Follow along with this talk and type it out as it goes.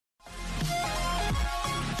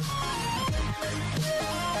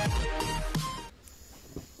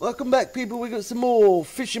Welcome back, people. We got some more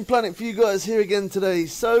Fishing Planet for you guys here again today.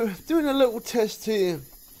 So, doing a little test here,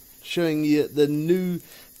 showing you the new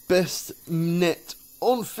best net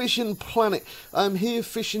on Fishing Planet. I'm here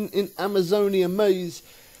fishing in Amazonia Maze.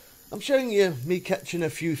 I'm showing you me catching a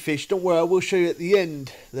few fish. Don't worry, I will show you at the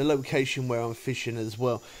end the location where I'm fishing as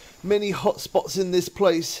well. Many hot spots in this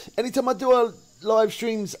place. Anytime I do our live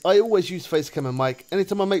streams, I always use Facecam and mic.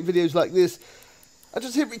 Anytime I make videos like this, I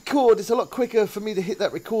just hit record. It's a lot quicker for me to hit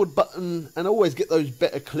that record button, and I always get those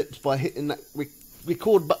better clips by hitting that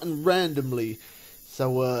record button randomly.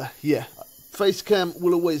 So yeah, Facecam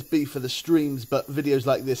will always be for the streams, but videos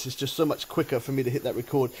like this is just so much quicker for me to hit that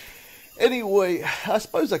record. Anyway, I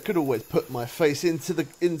suppose I could always put my face into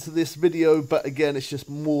this video, but again, it's just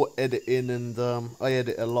more editing, and I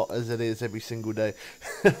edit a lot as it is every single day.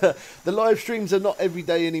 The live streams are not every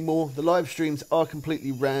day anymore. The live streams are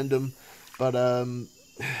completely random. But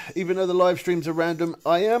even though the live streams are random,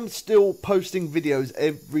 I am still posting videos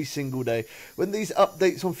every single day. When these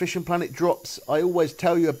updates on Fishing Planet drops, I always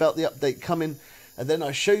tell you about the update coming, and then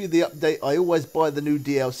I show you the update. I always buy the new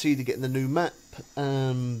DLC to get the new map.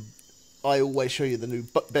 I always show you the new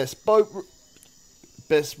best boat,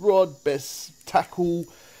 best rod, best tackle,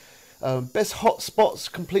 best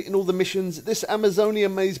hotspots, completing all the missions. This Amazonia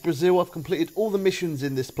Maze Brazil, I've completed all the missions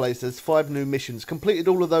in this place. There's 5 new missions. Completed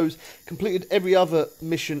all of those. Completed every other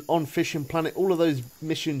mission on Fishing Planet. All of those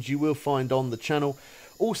missions you will find on the channel.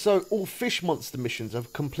 Also, all fish monster missions.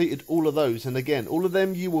 I've completed all of those. And again, all of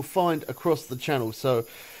them you will find across the channel. So,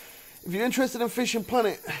 if you're interested in Fishing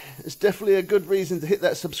Planet, it's definitely a good reason to hit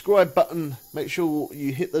that subscribe button. Make sure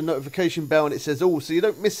you hit the notification bell and it says all, so you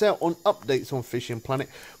don't miss out on updates on Fishing Planet.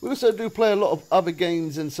 We also do play a lot of other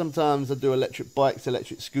games, and sometimes I do electric bikes,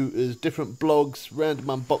 electric scooters, different blogs, random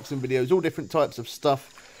unboxing videos, all different types of stuff.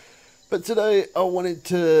 But today I wanted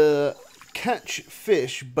to catch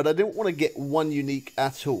fish, but I didn't want to get one unique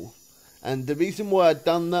at all. And the reason why I've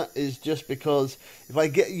done that is just because if I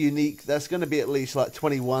get a unique, that's going to be at least like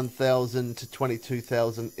 21,000 to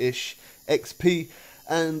 22,000-ish XP.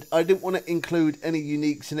 And I didn't want to include any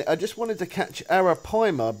uniques in it. I just wanted to catch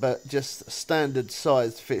arapaima, but just standard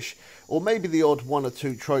sized fish. Or maybe the odd 1 or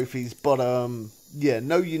 2 trophies, but yeah,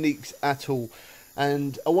 no uniques at all.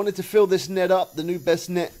 And I wanted to fill this net up. The new best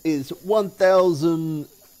net is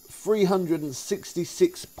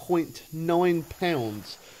 1,366.9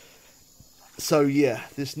 pounds. So yeah,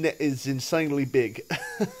 this net is insanely big.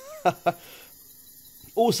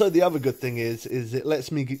 Also, the other good thing is it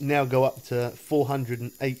lets me now go up to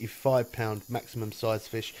 485 pound maximum size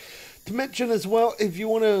fish. To mention as well, if you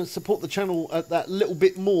want to support the channel at that little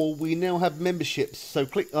bit more, we now have memberships. So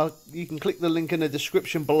you can click the link in the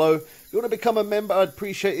description below. If you want to become a member, I'd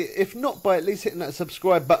appreciate it. If not, by at least hitting that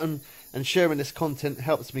subscribe button and sharing this content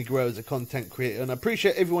helps me grow as a content creator. And I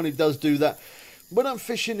appreciate everyone who does do that. When I'm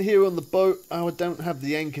fishing here on the boat, I don't have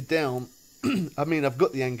the anchor down. I mean, I've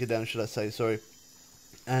got the anchor down, should I say, sorry.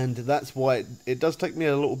 And that's why it does take me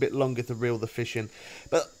a little bit longer to reel the fish in.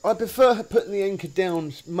 But I prefer putting the anchor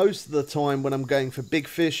down most of the time when I'm going for big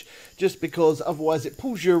fish, just because otherwise it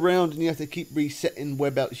pulls you around and you have to keep resetting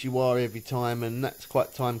whereabouts you are every time, and that's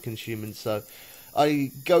quite time consuming. So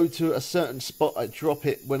I go to a certain spot, I drop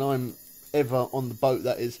it when I'm ever on the boat,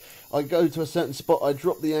 that is. I go to a certain spot, I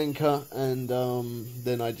drop the anchor, and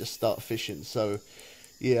then I just start fishing. So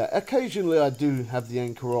yeah, occasionally I do have the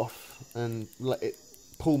anchor off and let it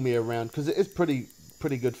pull me around, because it is pretty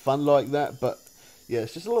good fun like that. But yeah,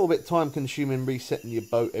 it's just a little bit time consuming resetting your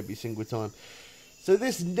boat every single time. So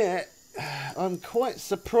this net, I'm quite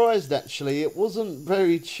surprised actually. It wasn't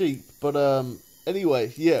very cheap, but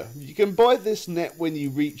anyway, yeah, you can buy this net when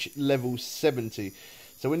you reach level 70.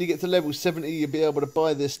 So when you get to level 70, you'll be able to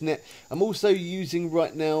buy this net. I'm also using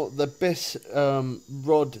right now the best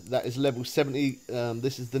rod that is level 70.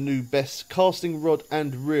 This is the new best casting rod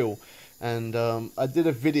and reel. And I did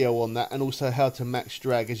a video on that, and also how to max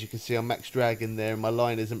drag. As you can see, I'm max dragging there and my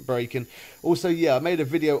line isn't breaking. Also, yeah, I made a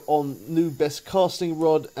video on new best casting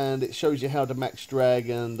rod, and it shows you how to max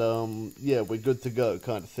drag, and yeah, we're good to go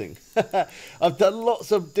kind of thing. I've done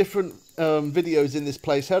lots of different videos in this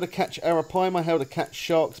place. How to catch arapaima, how to catch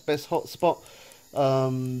sharks, best hotspot,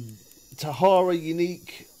 Tahara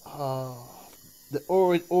unique, the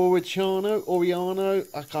Oriano,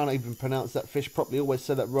 I can't even pronounce that fish properly, always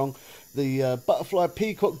say that wrong. The butterfly,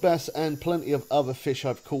 peacock bass, and plenty of other fish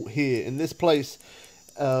I've caught here in this place,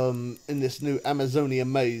 in this new Amazonia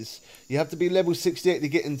Maze. You have to be level 68 to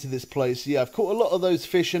get into this place. Yeah, I've caught a lot of those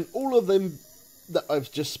fish, and all of them that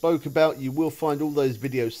I've just spoke about, you will find all those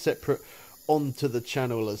videos separate onto the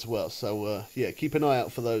channel as well. So yeah, keep an eye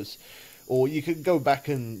out for those, or you could go back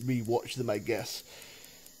and re-watch them, I guess.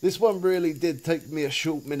 This one really did take me a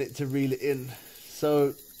short minute to reel it in.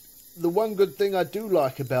 So the one good thing I do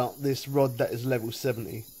like about this rod that is level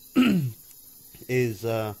 70 is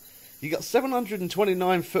you got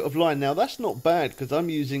 729 foot of line. Now that's not bad because I'm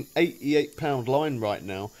using 88 pound line right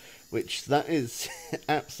now, which that is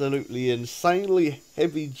absolutely insanely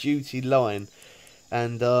heavy duty line.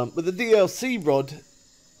 And with the DLC rod,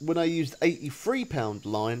 when I used 83 pound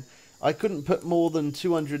line, I couldn't put more than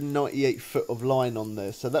 298 foot of line on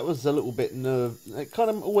there, so that was a little bit it kind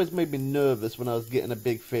of always made me nervous when I was getting a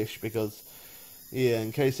big fish, because yeah,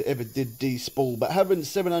 in case it ever did despool. But having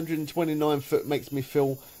 729 foot makes me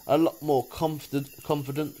feel a lot more confident.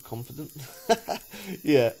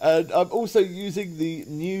 Yeah, and I'm also using the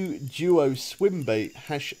new Duo swim bait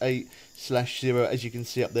 #8/0, as you can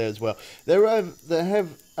see up there as well. They have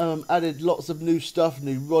added lots of new stuff,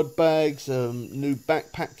 new rod bags, new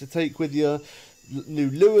backpack to take with you, new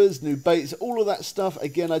lures, new baits, all of that stuff.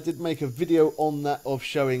 Again, I did make a video on that of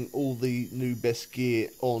showing all the new best gear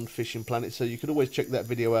on Fishing Planet, so you could always check that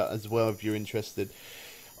video out as well if you're interested.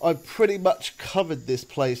 I've pretty much covered this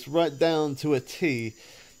place right down to a T.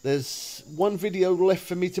 There's one video left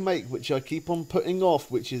for me to make, which I keep on putting off,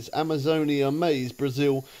 which is Amazonia Maze,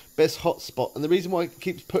 Brazil, best hotspot. And the reason why it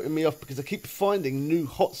keeps putting me off, because I keep finding new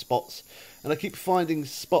hotspots, and I keep finding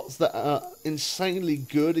spots that are insanely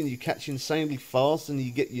good, and you catch insanely fast, and you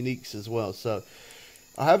get uniques as well. So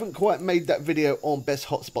I haven't quite made that video on best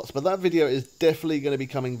hotspots, but that video is definitely going to be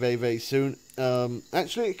coming very, very soon.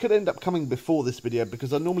 Actually, it could end up coming before this video,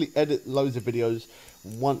 because I normally edit loads of videos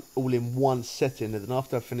all in one setting, and then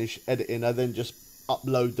after I finish editing, I then just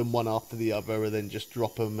upload them one after the other, and then just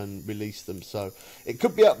drop them and release them. So it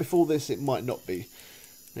could be out before this, it might not be.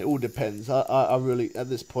 It all depends. I really, at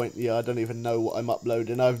this point, yeah, I don't even know what I'm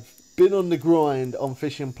uploading. I've been on the grind on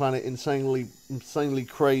Fishing Planet, insanely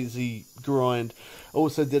crazy grind.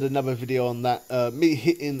 Also did another video on that, me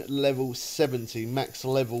hitting level 70, max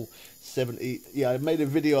level 70. Yeah, I made a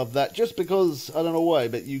video of that just because, I don't know why,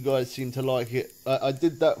 but you guys seem to like it. I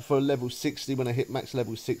did that for level 60 when I hit max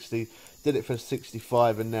level 60, did it for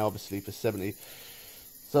 65, and now obviously for 70.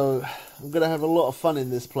 So I'm going to have a lot of fun in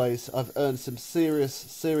this place. I've earned some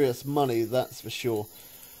serious money, that's for sure.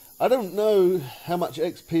 I don't know how much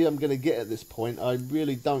XP I'm going to get at this point. I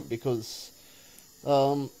really don't, because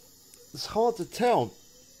it's hard to tell,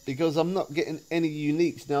 because I'm not getting any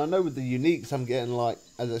uniques. Now I know with the uniques I'm getting, like,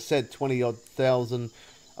 as I said, 20 odd thousand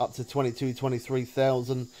up to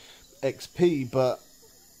 23,000 XP, but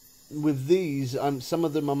with these, some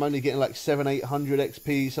of them I'm only getting like 700-800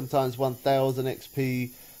 XP, sometimes 1,000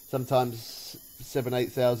 XP, sometimes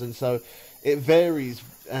 7,000-8,000. So it varies,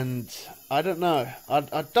 and I don't know.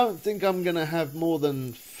 I don't think I'm gonna have more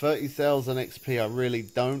than 30,000 XP. I really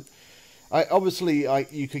don't. Obviously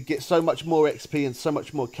you could get so much more XP and so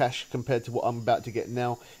much more cash compared to what I'm about to get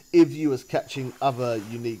now if you was catching other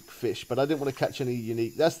unique fish, but I didn't want to catch any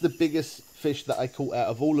unique. That's the biggest fish that I caught out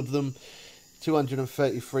of all of them.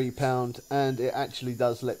 233 pound, and it actually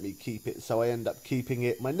does let me keep it, so I end up keeping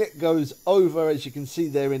it. My net goes over, as you can see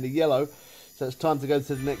there in the yellow, so it's time to go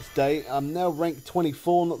to the next day. I'm now ranked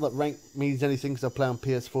 24, not that rank means anything because I play on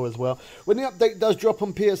PS4 as well. When the update does drop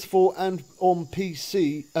on PS4 and on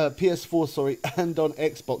PC, PS4 sorry, and on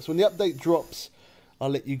Xbox, when the update drops, I'll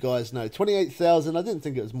let you guys know. 28,000, I didn't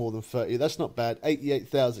think it was more than 30, that's not bad.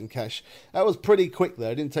 88,000 cash. That was pretty quick though,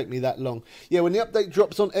 it didn't take me that long. Yeah, when the update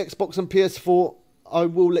drops on Xbox and PS4, I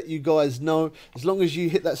will let you guys know. As long as you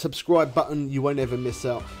hit that subscribe button, you won't ever miss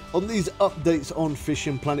out on these updates on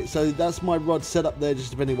Fishing Planet. So that's my rod set up there,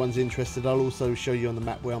 just if anyone's interested. I'll also show you on the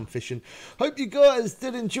map where I'm fishing. Hope you guys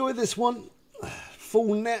did enjoy this one.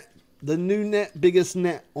 Full net, the new net, biggest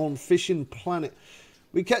net on Fishing Planet.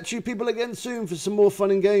 We catch you people again soon for some more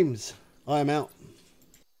fun and games. I am out.